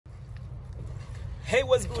Hey,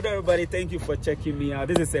 what's good, everybody? Thank you for checking me out.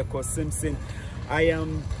 This is Eko Simpson. I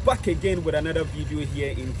am back again with another video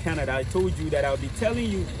here in Canada. I told you that I'll be telling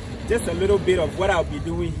you just a little bit of what I'll be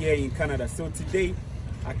doing here in Canada. So today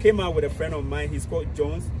I came out with a friend of mine. He's called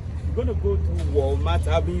Jones. We're gonna go to Walmart.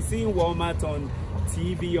 I've been seeing Walmart on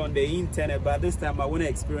TV, on the internet, but this time I want to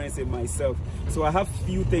experience it myself. So I have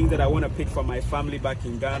few things that I want to pick for my family back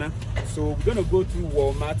in Ghana. So we're gonna go to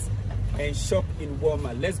Walmart and shop in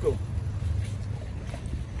Walmart. Let's go.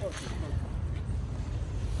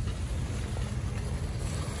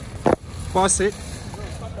 Pause it.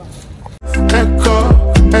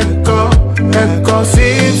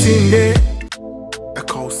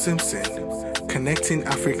 Eko Simpson, connecting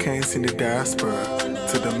Africans in the diaspora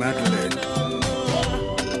to the motherland.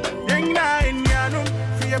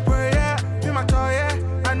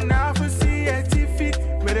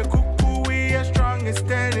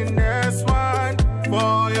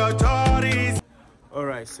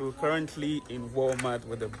 Alright, so currently in Walmart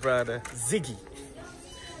with a brother, Ziggy.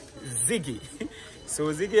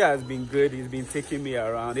 So Ziggy has been good. He's been taking me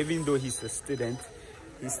around. Even though he's a student,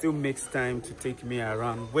 he still makes time to take me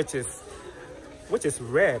around, which is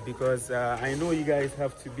rare, because I know you guys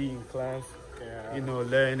have to be in class, you know,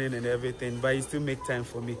 learning and everything, but he still make time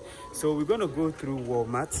for me. So we're gonna go through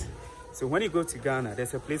Walmart. So when you go to Ghana,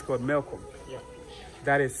 there's a place called Melcom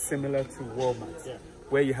that is similar to Walmart,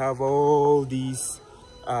 where you have all these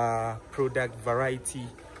variety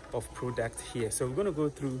of product here. So we're gonna go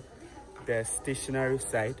through the stationery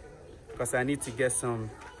side because I need to get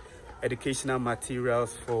some educational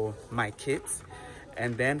materials for my kids,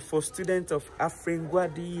 and then for students of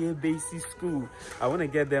Afringwadi Basic School, I want to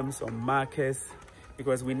get them some markers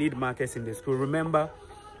because we need markers in the school. Remember,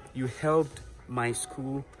 you helped my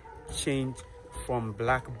school change from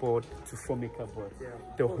blackboard to Formica board,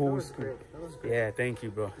 the whole school. Yeah, thank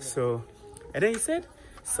you, bro. So, and then he said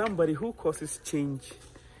somebody who causes change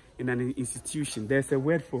in an institution, there's a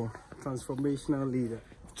word for transformational leader.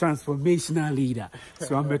 Transformational leader.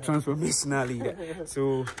 So I'm a transformational leader.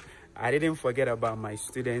 So I didn't forget about my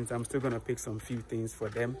students. I'm still gonna pick some few things for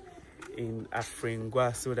them in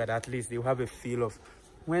Afringwa so that at least they'll have a feel of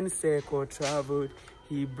when Seko traveled,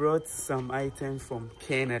 he brought some items from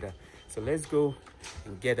Canada. So let's go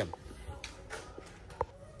and get them.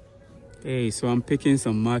 Hey, so I'm picking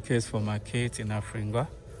some markers for my kids in Afringwa,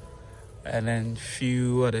 and then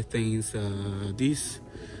few other things. These,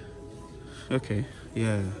 okay,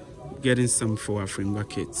 yeah, getting some for Afringwa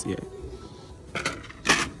kids, yeah.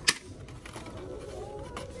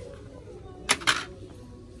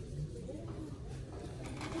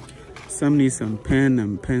 Some need some pen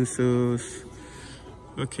and pencils.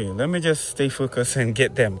 Okay, let me just stay focused and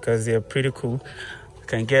get them because they're pretty cool. I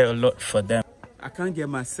can get a lot for them. I can't get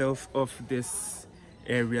myself off this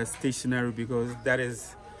area stationary because that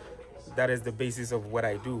is the basis of what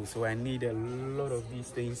I do. So I need a lot of these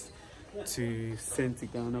things to send to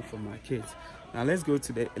Ghana for my kids. Now let's go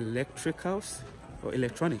to the electricals or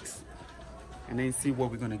electronics and then see what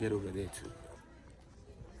we're gonna get over there too.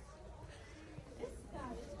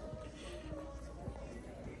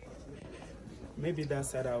 Maybe that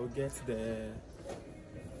side I'll get the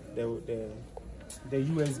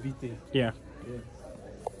USB thing. Yeah.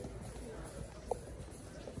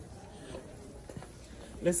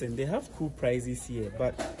 Listen, they have cool prices here,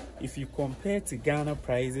 but if you compare to Ghana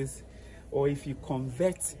prices, or if you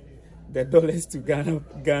convert the dollars to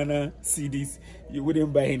Ghana cedis, you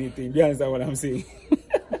wouldn't buy anything. Do you understand what I'm saying?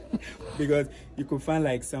 Because you could find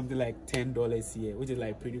like something like $10 here, which is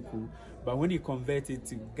like pretty cool. But when you convert it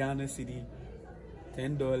to Ghana cedi,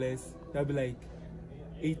 $10, that'd be like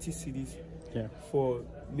 80 cedis for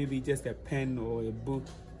maybe just a pen or a book.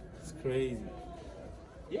 It's crazy.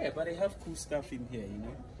 Yeah, but they have cool stuff in here, you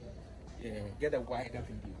know. Yeah, get a wide up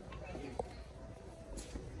in here.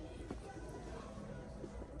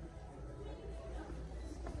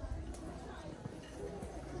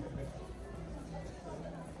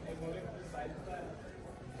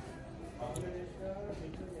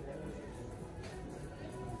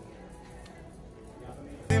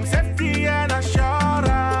 Safety and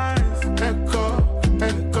assurance.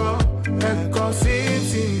 Eko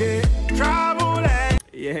Simpson, travel.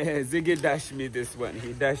 Yeah, Ziggy dashed me this one.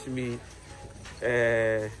 He dashed me,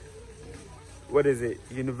 what is it?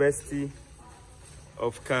 University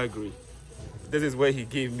of Calgary. This is what he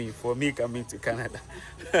gave me for me coming to Canada.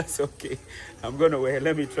 That's okay. I'm gonna wear.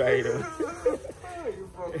 Let me try it on.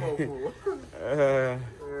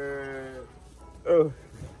 Oh,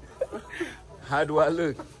 how do I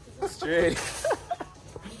look? Straight.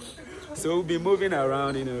 So we'll be moving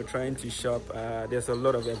around, you know, trying to shop. There's a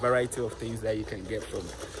lot of a variety of things that you can get from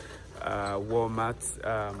Walmart.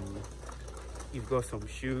 You've got some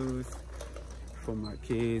shoes for my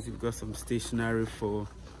kids. You've got some stationery for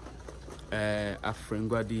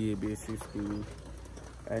Afrengwadi basic school.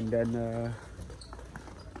 And then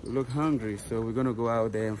we look hungry, so we're gonna go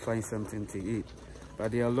out there and find something to eat.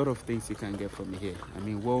 But there are a lot of things you can get from here. I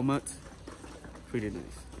mean, Walmart, pretty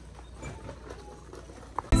nice.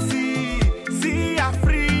 See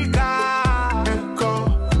Africa,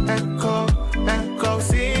 echo,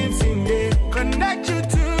 seems in there. Connect you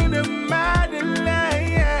to the motherland.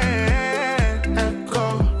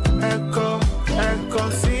 Echo,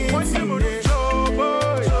 seems in there.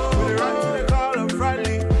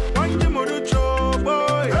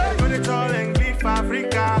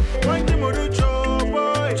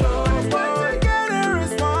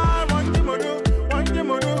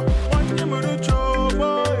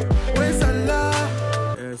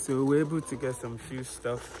 So we're able to get some few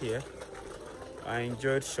stuff here. I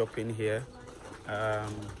enjoyed shopping here.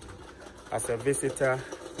 As a visitor,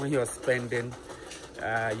 when you're spending,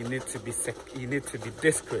 you need to be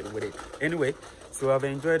discreet with it. Anyway, so I've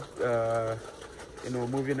enjoyed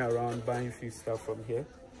moving around, buying few stuff from here.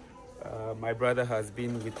 My brother has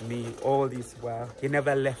been with me all this while. He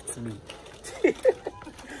never left me.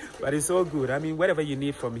 But it's all good. I mean, whatever you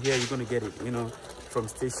need from here, you're gonna get it, from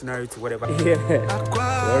stationery to whatever. Yeah.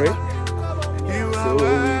 Sorry. So we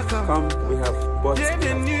have bought, we have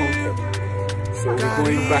conquered. So we're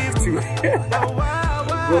going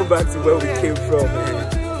back to where we came from. Man.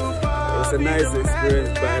 It was a nice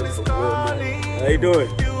experience buying from Walmart. How you doing?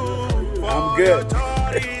 I'm good.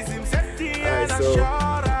 Alright, so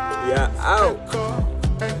yeah, out.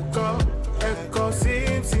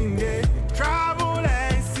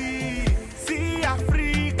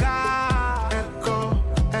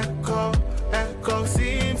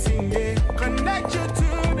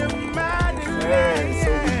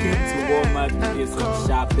 Some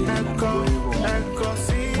shopping and I'm going home.